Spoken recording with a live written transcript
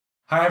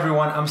Hi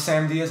everyone, I'm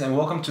Sam Diaz and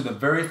welcome to the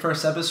very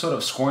first episode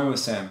of Scoring with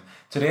Sam.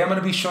 Today I'm going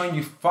to be showing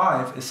you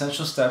 5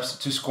 essential steps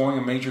to scoring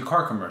a major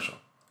car commercial.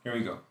 Here we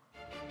go.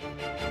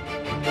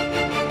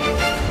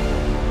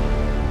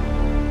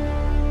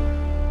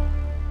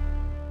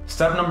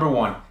 Step number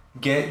 1,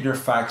 get your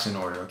facts in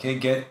order, okay?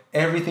 Get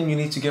everything you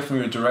need to get from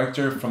your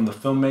director, from the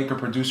filmmaker,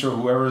 producer,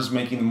 whoever is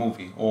making the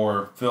movie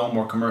or film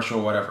or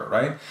commercial or whatever,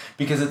 right?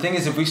 Because the thing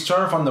is, if we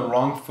start off on the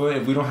wrong foot,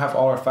 if we don't have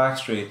all our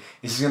facts straight,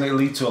 this is going to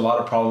lead to a lot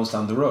of problems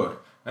down the road,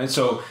 right?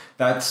 So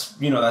that's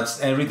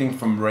everything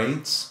from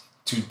rates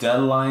to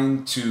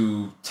deadline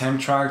to temp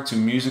track to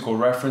musical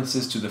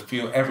references to the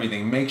feel,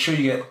 everything. Make sure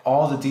you get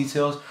all the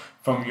details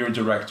from your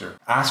director.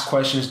 Ask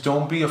questions.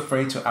 Don't be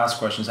afraid to ask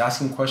questions.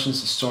 Asking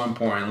questions is so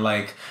important.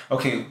 Like,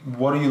 okay,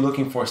 what are you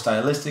looking for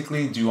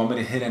stylistically? Do you want me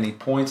to hit any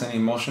points, any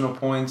emotional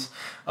points?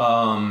 Do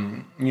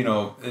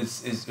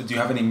you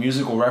have any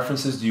musical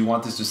references? Do you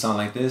want this to sound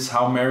like this?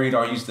 How married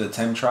are you to the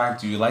temp track?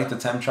 Do you like the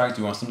temp track?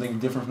 Do you want something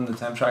different from the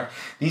temp track?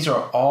 These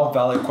are all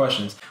valid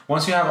questions.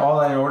 Once you have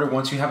all that in order,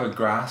 once you have a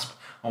grasp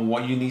on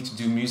what you need to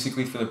do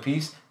musically for the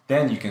piece,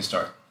 then you can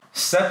start.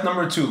 Step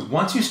number 2,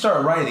 once you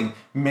start writing,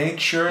 make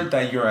sure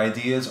that your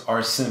ideas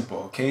are simple,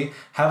 okay?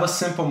 Have a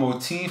simple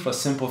motif, a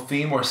simple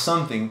theme, or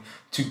something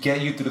to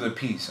get you through the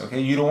piece,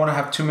 okay? You don't want to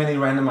have too many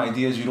random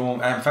ideas. In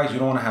fact, you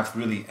don't want to have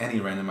really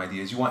any random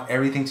ideas. You want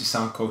everything to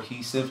sound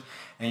cohesive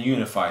and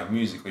unified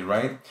musically,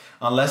 right?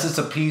 Unless it's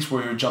a piece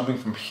where you're jumping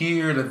from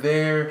here to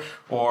there,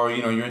 or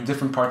you're in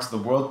different parts of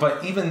the world.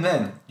 But even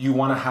then, you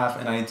want to have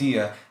an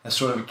idea that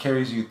sort of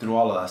carries you through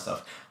all of that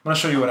stuff. I'm going to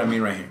show you what I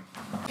mean right here.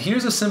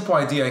 Here's a simple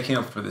idea I came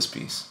up for this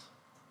piece.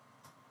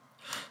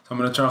 So I'm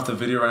going to turn off the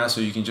video right now so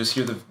you can just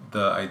hear the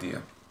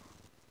idea.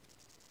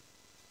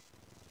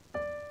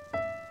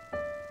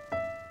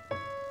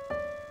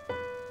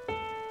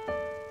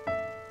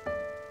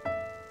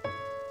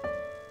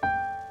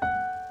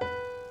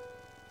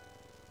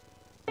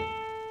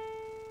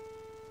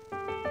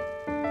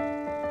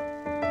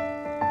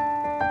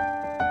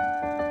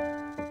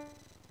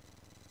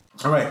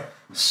 All right,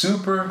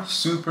 super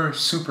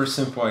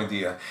simple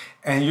idea.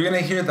 And you're gonna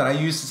hear that I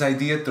use this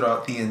idea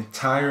throughout the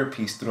entire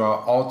piece,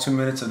 throughout all 2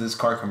 minutes of this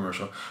car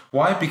commercial.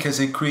 Why? Because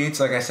it creates,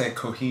 like I said,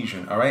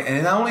 cohesion, all right? And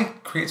it not only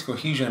creates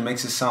cohesion, it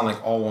makes it sound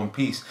like all one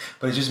piece,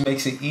 but it just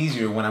makes it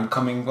easier when I'm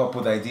coming up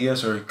with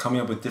ideas or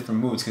coming up with different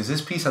moods, because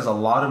this piece has a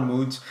lot of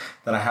moods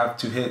that I have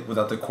to hit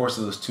without the course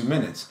of those 2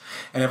 minutes.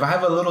 And if I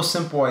have a little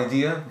simple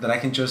idea that I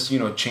can just,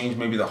 change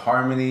maybe the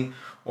harmony,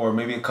 or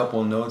maybe a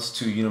couple of notes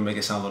to, make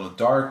it sound a little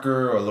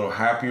darker or a little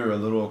happier or a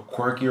little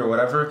quirky or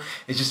whatever,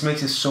 it just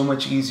makes it so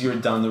much easier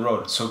down the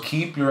road. So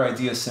keep your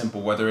idea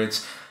simple, whether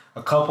it's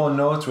a couple of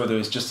notes, whether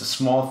it's just a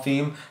small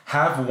theme.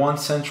 Have one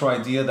central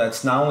idea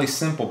that's not only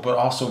simple, but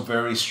also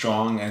very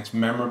strong and it's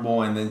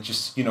memorable, and then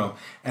just, and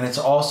it's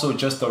also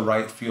just the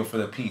right feel for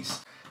the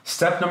piece.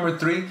 Step number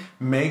 3,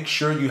 make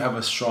sure you have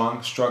a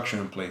strong structure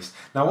in place.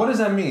 Now, what does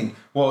that mean?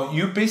 Well,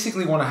 you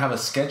basically want to have a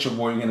sketch of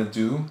what you're going to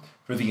do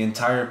for the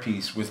entire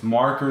piece with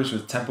markers,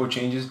 with tempo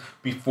changes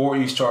before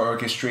you start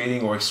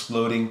orchestrating or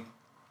exploding,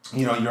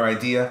 your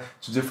idea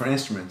to different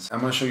instruments. I'm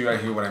going to show you right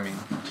here what I mean.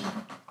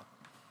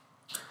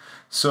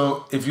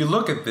 So if you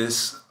look at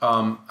this,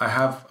 I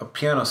have a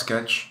piano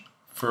sketch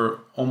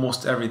for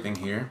almost everything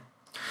here.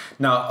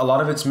 Now, a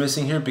lot of it's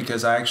missing here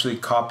because I actually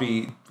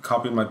copied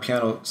my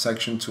piano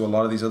section to a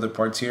lot of these other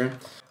parts here.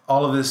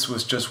 All of this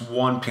was just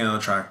one piano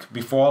track.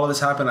 Before all of this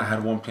happened, I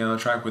had one piano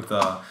track with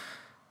a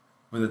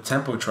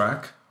tempo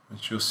track,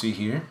 which you'll see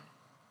here.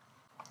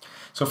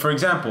 So for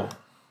example,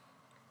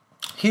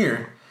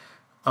 here,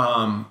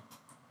 I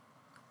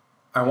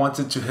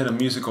wanted to hit a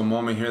musical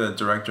moment here that the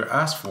director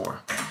asked for.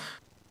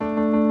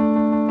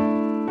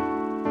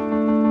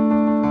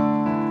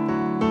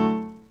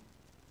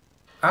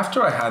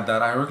 After I had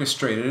that, I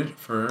orchestrated it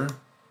for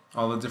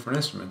all the different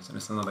instruments, and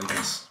it sounded like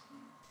this.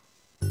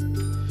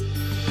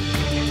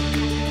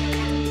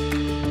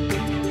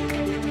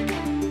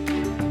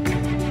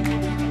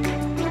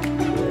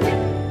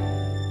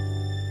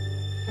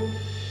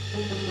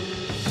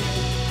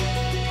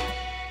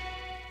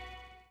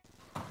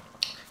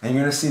 And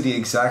you're going to see the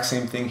exact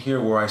same thing here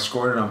where I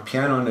scored it on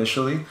piano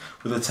initially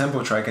with a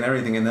tempo track and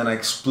everything, and then I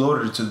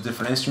exploded it to the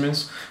different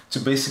instruments to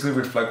basically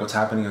reflect what's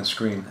happening on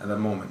screen at that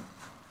moment.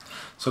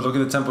 So look at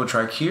the tempo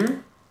track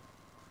here,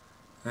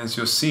 and as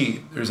you'll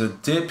see, there's a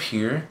dip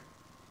here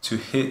to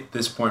hit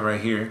this point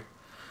right here,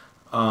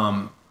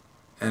 and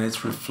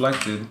it's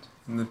reflected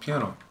in the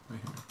piano right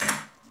here.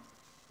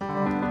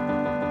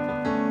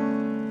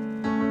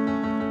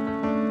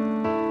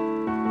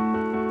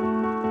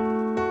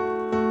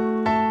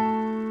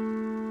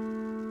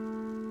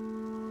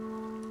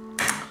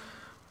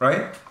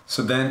 Right?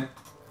 So then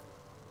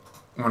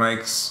when I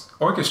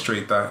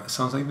orchestrate that, it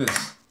sounds like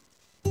this.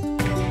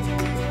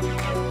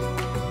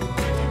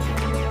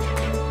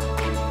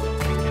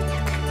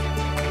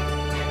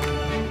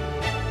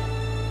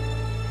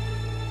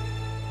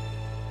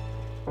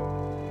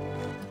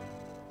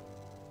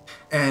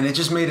 And it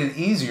just made it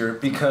easier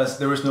because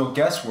there was no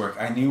guesswork.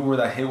 I knew where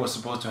that hit was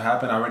supposed to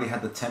happen. I already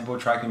had the tempo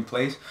track in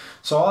place.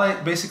 So all I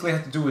basically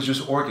had to do was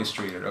just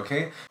orchestrate it,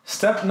 okay?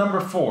 Step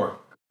number 4,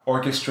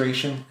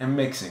 orchestration and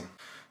mixing.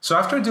 So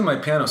after I do my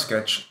piano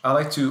sketch, I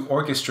like to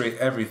orchestrate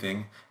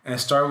everything and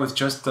start with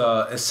just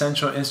the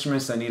essential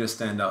instruments that need to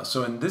stand out.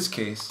 So in this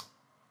case,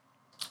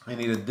 I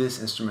needed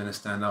this instrument to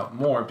stand out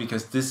more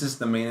because this is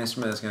the main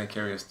instrument that's going to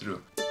carry us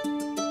through.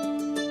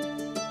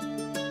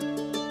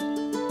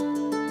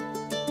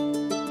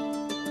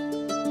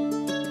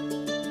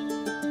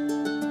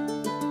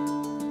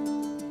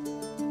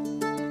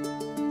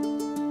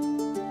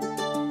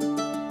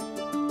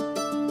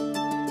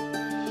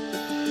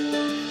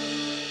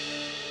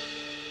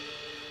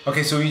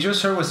 Okay, so what you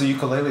just heard was the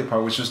ukulele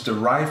part, which was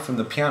derived from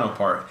the piano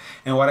part.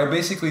 And what I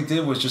basically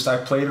did was just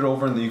I played it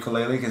over in the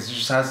ukulele because it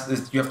just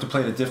has, you have to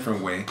play it a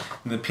different way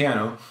in the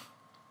piano.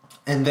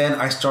 And then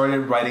I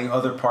started writing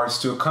other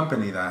parts to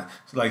accompany that,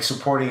 like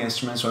supporting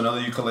instruments, so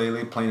another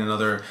ukulele playing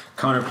another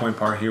counterpoint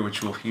part here,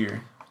 which we'll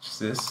hear, which is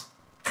this.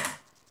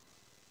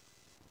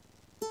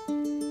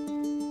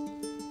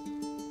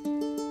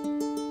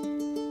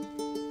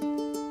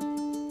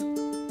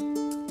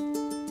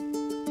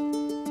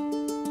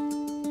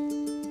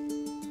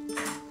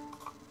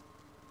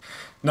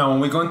 Now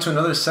when we go into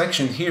another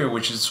section here,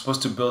 which is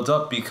supposed to build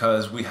up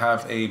because we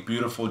have a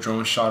beautiful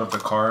drone shot of the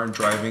car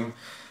driving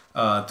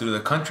through the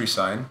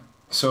countryside.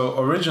 So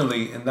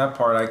originally in that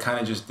part I kind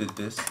of just did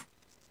this.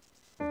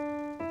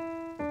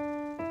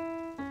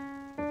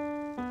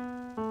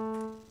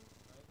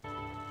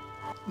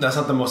 That's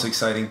not the most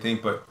exciting thing,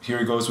 but here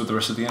it goes with the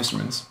rest of the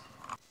instruments.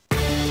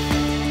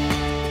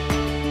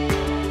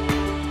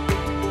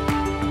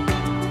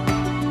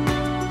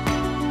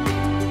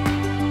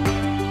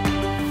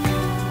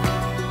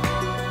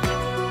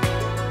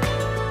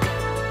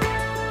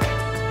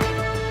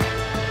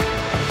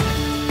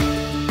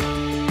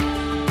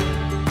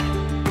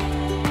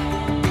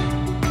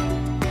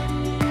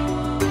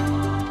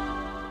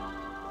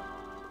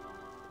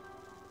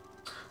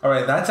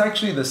 Alright, that's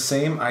actually the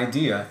same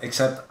idea,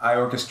 except I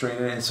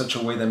orchestrated it in such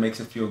a way that makes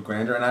it feel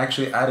grander, and I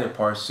actually added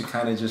parts to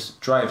kind of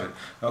just drive it,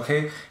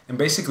 okay? And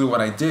basically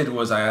what I did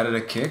was I added a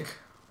kick,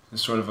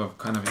 it's sort of a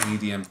kind of an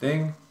EDM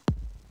thing.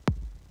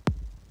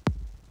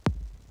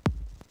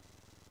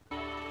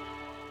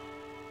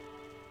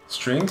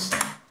 Strings.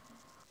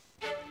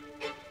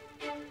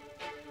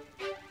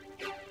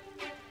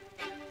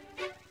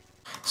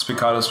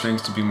 Spiccato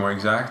strings to be more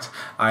exact.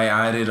 I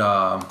added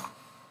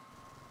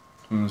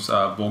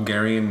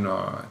Bulgarian,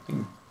 I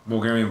think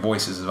Bulgarian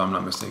voices if I'm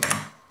not mistaken.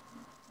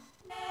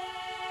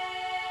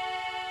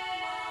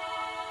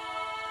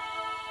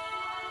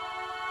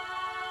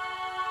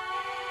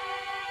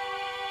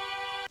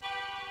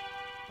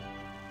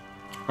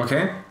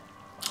 Okay,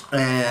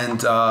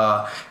 and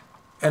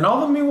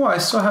all the meanwhile I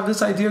still have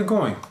this idea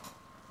going.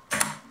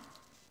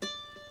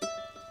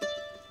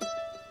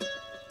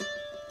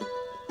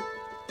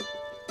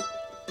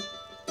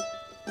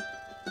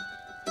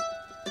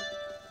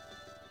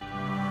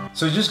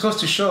 So it just goes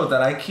to show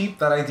that I keep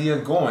that idea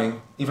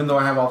going, even though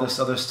I have all this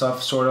other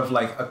stuff sort of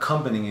like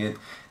accompanying it.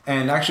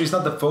 And actually it's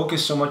not the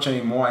focus so much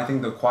anymore. I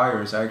think the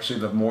choir is actually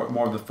the more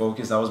of the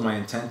focus. That was my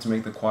intent, to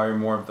make the choir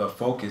more of the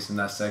focus in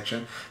that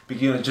section,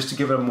 you know, just to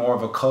give it more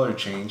of a color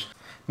change.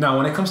 Now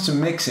when it comes to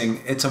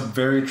mixing, it's a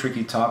very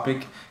tricky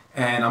topic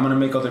and I'm going to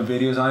make other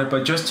videos on it,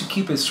 but just to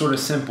keep it sort of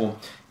simple,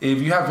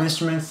 if you have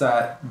instruments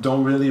that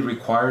don't really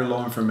require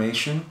low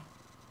information,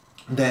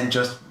 then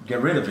just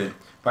get rid of it.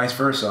 Vice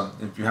versa,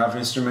 if you have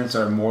instruments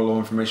that are more low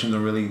information,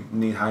 don't really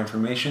need high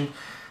information,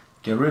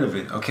 get rid of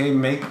it,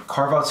 okay?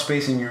 Carve out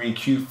space in your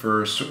EQ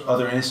for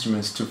other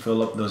instruments to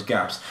fill up those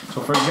gaps.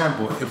 So for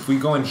example, if we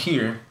go in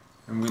here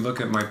and we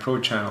look at my Pro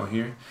channel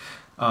here,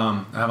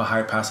 I have a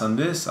high pass on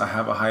this, I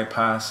have a high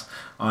pass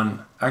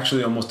on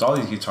actually almost all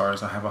these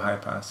guitars. I have a high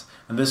pass,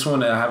 and this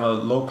one I have a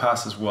low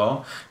pass as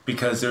well,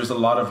 because there's a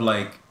lot of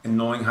like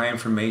annoying high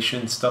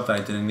information stuff that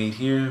I didn't need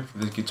here. For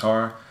this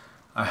guitar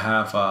I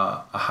have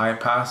a high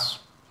pass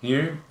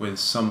here with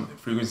some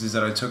frequencies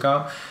that I took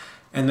out,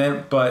 and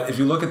then but if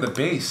you look at the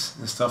bass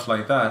and stuff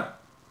like that,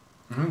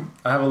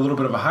 I have a little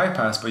bit of a high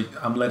pass, but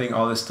I'm letting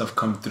all this stuff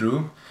come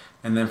through.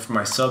 And then for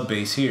my sub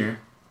bass here,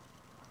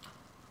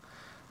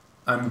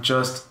 I'm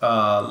just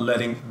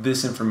letting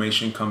this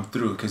information come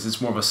through because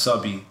it's more of a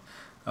subby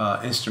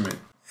instrument.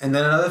 And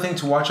then another thing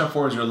to watch out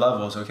for is your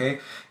levels, okay?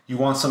 You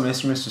want some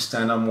instruments to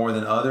stand out more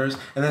than others.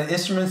 And then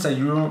instruments that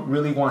you don't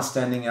really want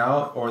standing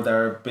out, or that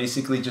are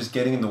basically just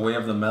getting in the way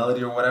of the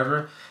melody or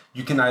whatever,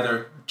 you can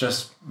either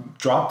just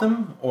drop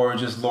them or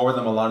just lower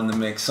them a lot in the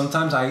mix.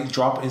 Sometimes I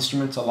drop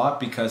instruments a lot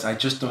because I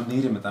just don't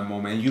need them at that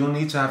moment. And you don't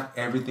need to have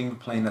everything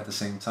playing at the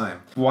same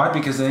time. Why?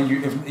 Because then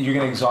you're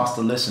going to exhaust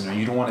the listener.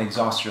 You don't want to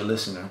exhaust your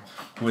listener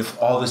with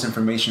all this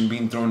information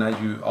being thrown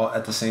at you all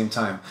at the same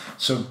time.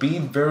 So be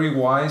very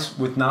wise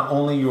with not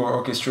only your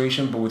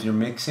orchestration, but with your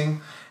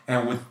mixing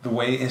and with the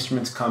way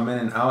instruments come in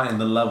and out and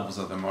the levels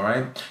of them, all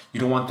right? You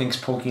don't want things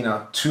poking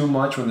out too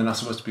much when they're not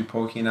supposed to be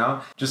poking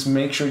out. Just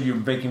make sure you're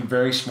making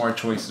very smart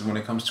choices when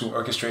it comes to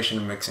orchestration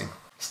and mixing.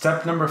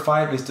 Step number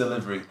 5 is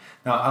delivery.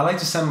 Now, I like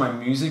to send my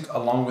music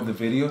along with the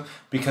video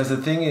because the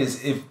thing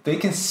is, if they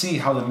can see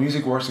how the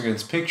music works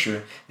against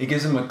picture, it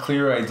gives them a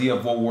clearer idea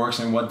of what works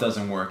and what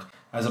doesn't work,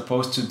 as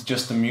opposed to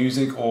just the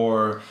music,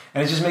 and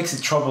it just makes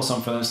it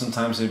troublesome for them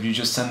sometimes if you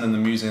just send them the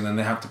music and then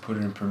they have to put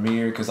it in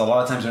Premiere, because a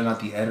lot of times they're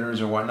not the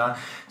editors or whatnot.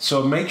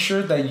 So make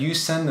sure that you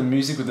send the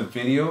music with the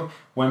video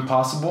when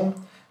possible,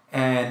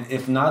 and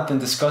if not, then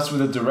discuss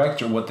with the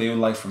director what they would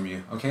like from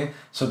you, okay?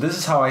 So this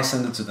is how I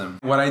send it to them.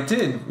 What I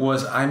did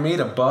was I made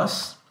a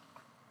bus,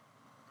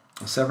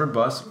 a separate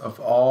bus of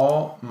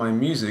all my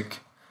music,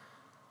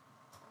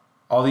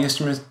 all the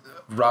instruments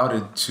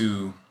routed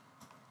to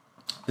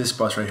this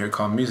bus right here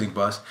called Music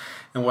Bus.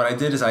 And what I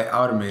did is I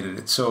automated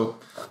it. So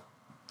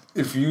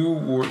if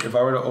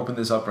I were to open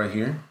this up right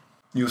here,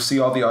 you'll see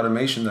all the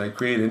automation that I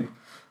created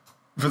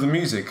for the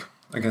music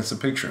against the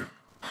picture.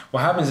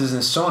 What happens is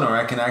in Sonar,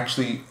 I can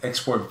actually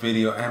export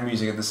video and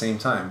music at the same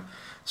time.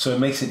 So it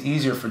makes it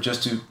easier for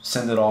just to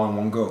send it all in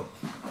one go.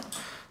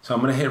 So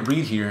I'm gonna hit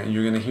read here, and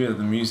you're gonna hear that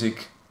the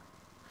music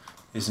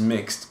is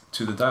mixed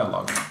to the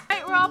dialogue. All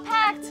right, we're all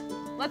packed.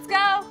 Let's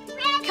go.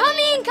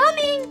 Coming,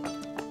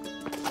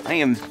 coming. I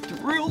am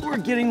thrilled we're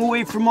getting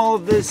away from all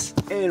of this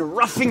and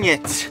roughing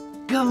it.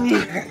 Come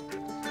here.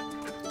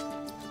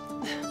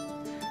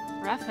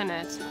 Roughing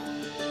it.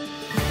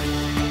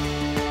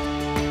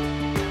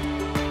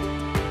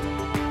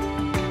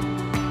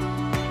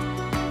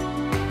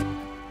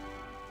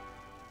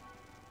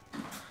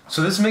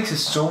 So this makes it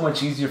so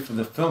much easier for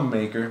the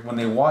filmmaker when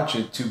they watch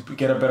it to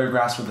get a better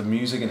grasp of the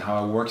music and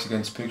how it works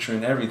against picture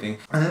and everything.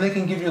 And then they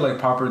can give you like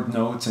proper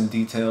notes and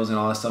details and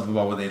all that stuff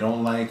about what they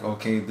don't like.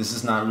 Okay, this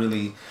is not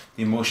really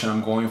the emotion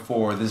I'm going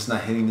for, or this is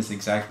not hitting this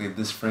exactly at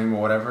this frame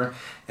or whatever.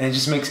 And it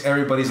just makes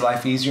everybody's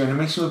life easier, and it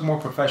makes you look more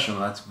professional.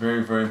 That's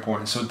very, very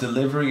important. So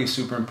delivery is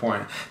super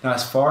important. Now,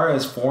 as far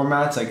as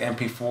formats like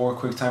MP4,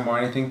 QuickTime, or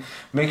anything,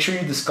 make sure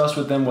you discuss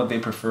with them what they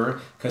prefer,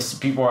 because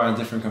people are on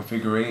different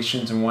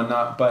configurations and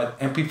whatnot. But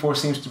MP4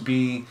 seems to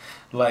be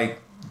like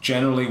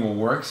generally what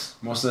works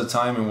most of the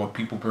time and what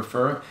people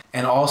prefer.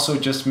 And also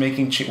just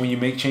making when you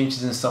make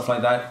changes and stuff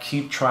like that,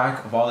 keep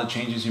track of all the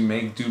changes you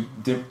make. Do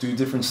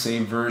different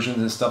save versions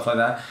and stuff like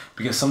that,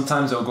 because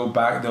sometimes they'll go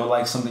back, they'll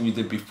like something you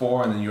did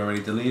before and then you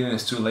already deleted it and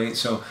it's too late.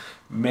 So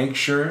make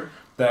sure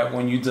that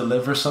when you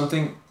deliver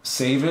something,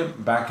 save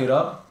it, back it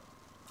up,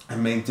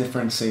 and make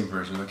different save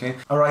versions, okay?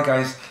 Alright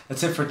guys,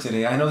 that's it for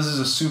today. I know this is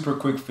a super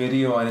quick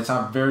video and it's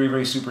not very,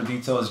 very super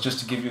detailed. It's just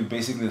to give you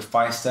basically the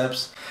 5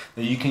 steps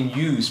that you can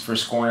use for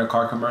scoring a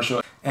car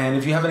commercial. And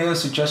if you have any other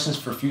suggestions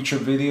for future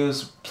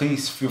videos,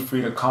 please feel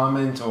free to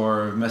comment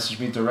or message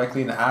me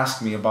directly and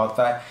ask me about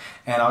that.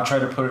 And I'll try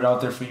to put it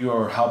out there for you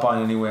or help out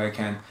in any way I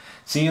can.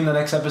 See you in the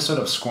next episode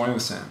of Scoring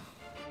with Sam.